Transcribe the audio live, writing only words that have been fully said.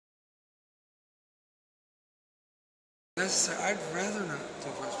I'd rather not do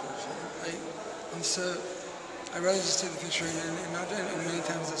post-production. I'd rather just take the picture and not do it. And many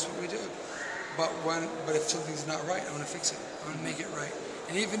times that's what we do. But if something's not right, I want to fix it. I want to make it right.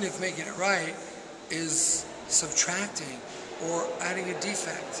 And even if making it right is subtracting or adding a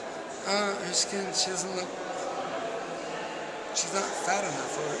defect, her skin, she doesn't look, she's not fat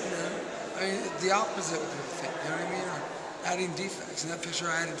enough, or I mean, the opposite of people think. You know what I mean? Or adding defects. In that picture,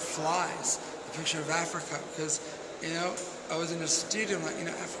 I added flies. The picture of Africa, because I was in a studio. I'm like,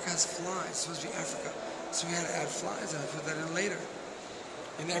 Africa has flies. It's supposed to be Africa, so we had to add flies, and I put that in later.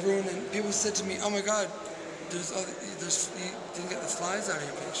 And people said to me, "Oh my God, you didn't get the flies out of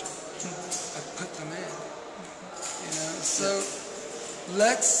your picture." I put them in. So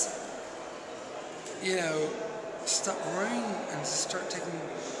let's, stop worrying and just start taking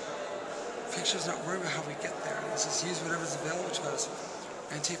pictures. Not worry about how we get there. Let's just use whatever's available to us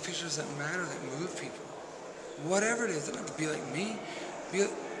and take pictures that matter, that move people. Whatever it is, it doesn't have to be like me. You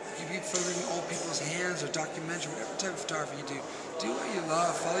be photographing old people's hands or documentary, whatever type of photography you do. Do what you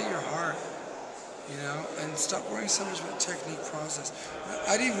love, follow your heart, and stop worrying so much about technique, process.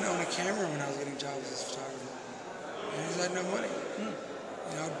 I didn't even own a camera when I was getting jobs as a photographer, because I had no money.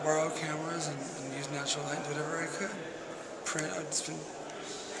 I'd borrow cameras and use natural light and do whatever I could. Print, I'd spend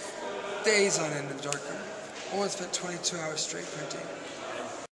days on end in the dark room. I once spent 22 hours straight printing.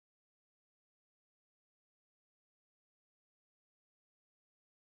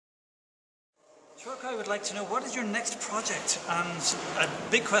 I would like to know, what is your next project? And a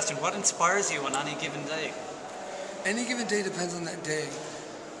big question, what inspires you on any given day? Any given day depends on that day,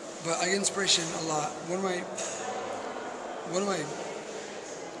 but I get inspiration a lot. One of my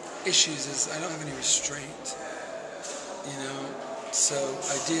issues is I don't have any restraint, so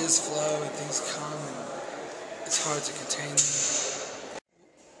ideas flow and things come, and it's hard to contain them.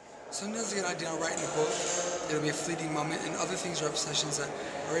 Sometimes I get an idea, I'll write in a book, it'll be a fleeting moment, and other things are obsessions that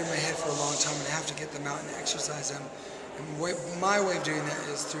are in my head for a long time, and I have to get them out and exercise them. And my way of doing that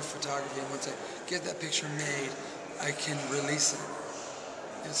is through photography, and once I get that picture made, I can release it.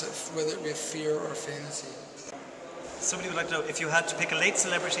 And so whether it be a fear or a fantasy. Somebody would like to know, if you had to pick a late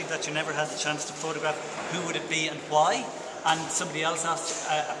celebrity that you never had the chance to photograph, who would it be and why? And somebody else asked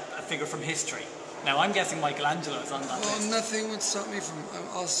a figure from history. Now, I'm guessing Michelangelo is on that list. Well, nothing would stop me from...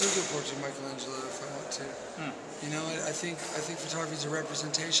 I'll still do a portrait of Michelangelo if I want to. I think photography is a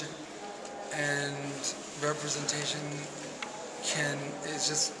representation, and representation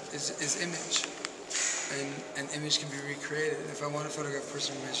is image, and image can be recreated. If I want to photograph a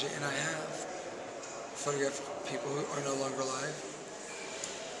person from history, and I have photographed people who are no longer alive,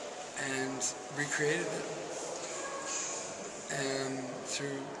 and recreated them, and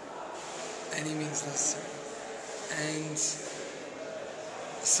through any means necessary. And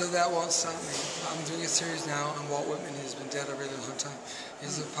so that won't stop me. I'm doing a series now on Walt Whitman, who's been dead a really long time.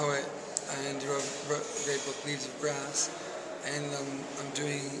 He's a poet, and he wrote a great book, Leaves of Grass. And I'm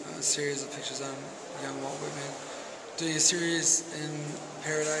doing a series of pictures on young Walt Whitman. Doing a series in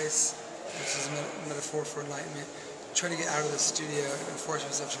Paradise, which is a metaphor for enlightenment. Trying to get out of the studio and force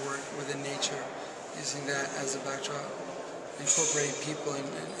myself to work within nature, using that as a backdrop. Incorporating people and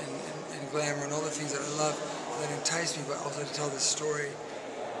glamour and all the things that I love that entice me, but also to tell this story,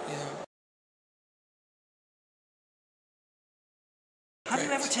 Have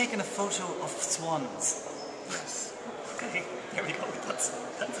you ever taken a photo of swans? Yes. Okay, there we go. That's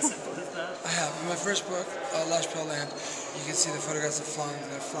as simple as that. I have. In my first book, La Chapelle Land, you can see the photographs of swans,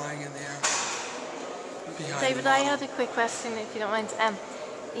 and they're flying in the air behind David, I had a quick question, if you don't mind.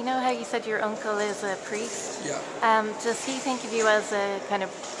 You know how you said your uncle is a priest? Yeah. Does he think of you as a kind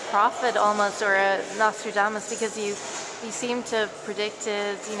of prophet almost, or a Nostradamus? Because you seem to have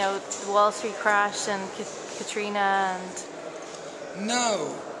predicted, the Wall Street crash and Katrina and...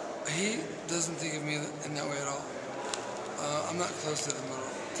 No, he doesn't think of me in that way at all. I'm not close to them at all.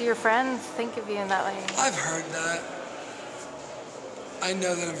 Do your friends think of you in that way? I've heard that. I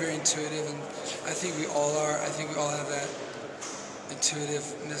know that I'm very intuitive, and I think we all are. I think we all have that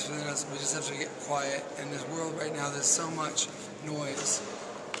intuitiveness within us. We just have to get quiet. In this world right now, there's so much noise,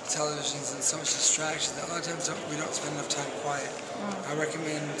 televisions, and so much distraction that a lot of times we don't spend enough time quiet. I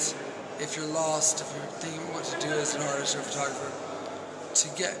recommend, if you're lost, if you're thinking what to do as an artist or a photographer, to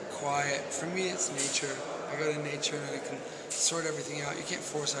get quiet. For me, it's nature. I go to nature and I can sort everything out. You can't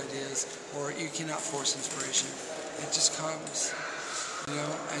force ideas, or you cannot force inspiration. It just comes,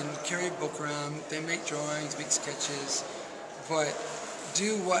 and carry a book around. They make drawings, make sketches, but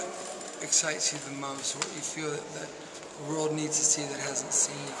do what excites you the most, what you feel that the world needs to see that hasn't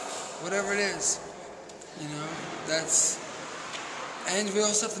seen. Whatever it is, that's And we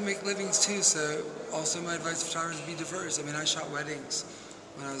also have to make livings too, so also my advice to photographers is be diverse. I mean, I shot weddings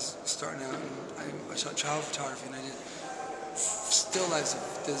when I was starting out, and I shot travel photography, and I did still lifes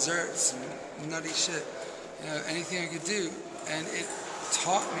of desserts and nutty shit. You know, anything I could do, and it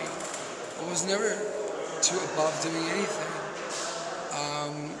taught me. I was never too above doing anything.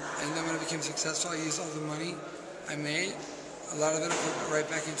 And then when I became successful, I used all the money I made. A lot of it I put right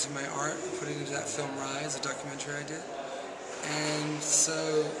back into my art, put it into that film Rise, a documentary I did. And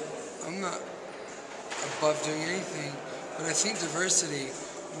so I'm not above doing anything, but I think diversity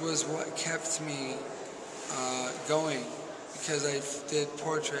was what kept me going, because I did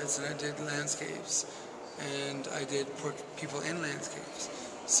portraits and I did landscapes and I did people in landscapes.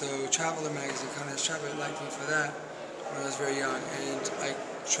 So Traveler magazine, Connaught House Traveler, liked me for that when I was very young, and I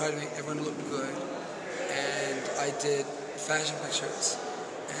tried to make everyone look good, and I did fashion pictures,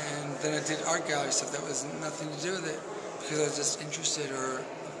 and then I did art gallery stuff that was nothing to do with it, because I was just interested or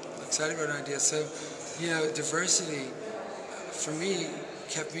excited about an idea. So, you know, diversity for me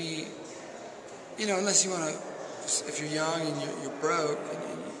kept me, you know, unless you want to, if you're young and you're broke, and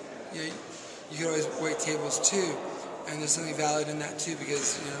you can always wait tables too, and there's something valid in that too,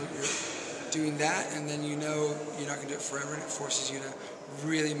 because, you know, you're doing that, and then you know you're not going to do it forever, and it forces you to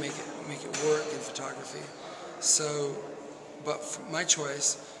really make it work in photography. So, but my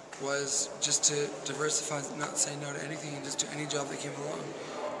choice was just to diversify, not say no to anything, and just do any job that came along.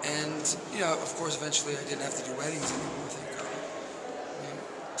 And, you know, of course, eventually I didn't have to do weddings anymore, thank God. I mean,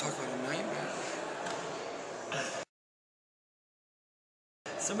 talk about a nightmare.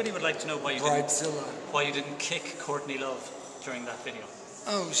 Somebody would like to know why you didn't kick Courtney Love during that video.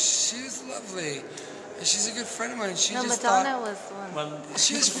 Oh, she was lovely. And she's a good friend of mine. She No, just Madonna was the one. Well,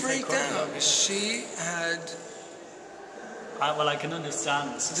 she was freaked out. She had well, I can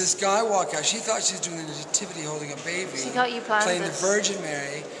understand. this guy walk out. She thought she was doing the nativity, holding a baby. She thought you planned playing it. the Virgin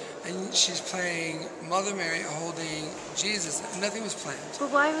Mary, and she's playing Mother Mary holding Jesus. Nothing was planned.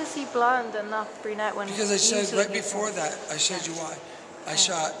 But why was he blonde and not brunette when? Because I showed usually right he's before blonde? that. I showed you why. I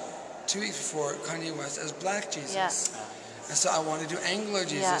shot 2 weeks before Kanye West as Black Jesus. Yeah. And so I wanted to do Anglo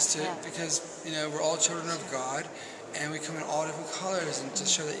Jesus Yeah. because, you know, we're all children of God, and we come in all different colors, and to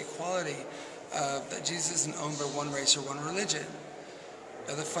show that equality, that Jesus isn't owned by one race or one religion.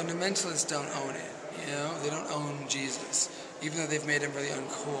 The fundamentalists don't own it, you know? They don't own Jesus, even though they've made him really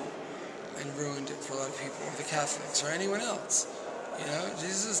uncool and ruined it for a lot of people, or the Catholics, or anyone else. You know,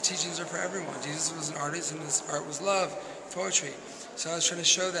 Jesus' teachings are for everyone. Jesus was an artist, and his art was love, poetry. So I was trying to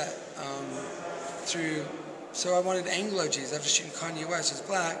show that through. So I wanted Anglo Jesus. After shooting Kanye West, who's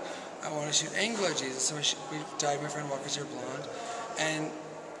black, I wanted to shoot Anglo Jesus. So we dyed my friend Walker's hair blonde, and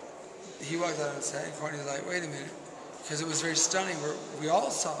he walked out on set, and Courtney was like, "Wait a minute," because it was very stunning. We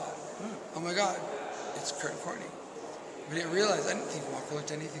all saw it. Oh my God, it's Kurt and Courtney. We didn't realize. I didn't think Walker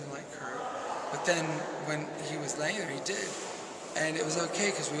looked anything like Kurt, but then when he was laying there, he did, and it was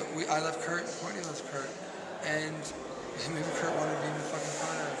okay because I love Kurt, and Courtney loves Kurt, and maybe Kurt wanted to be in the fucking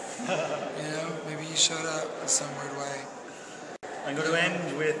photo. You know, maybe he showed up in some weird way. I'm going to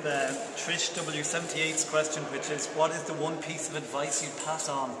end with Trish W78's question, which is, what is the one piece of advice you'd pass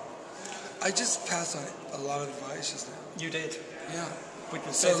on? I just passed on a lot of advice just now. You did? Yeah.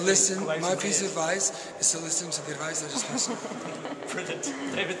 So listen, my piece of advice is to listen to the advice I just passed on. Brilliant.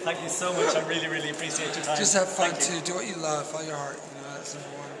 David, thank you so much. I really, really appreciate your time. Just have fun too. Do what you love, follow your heart. You know, that's number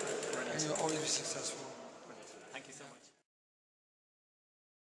one. And you'll always be successful.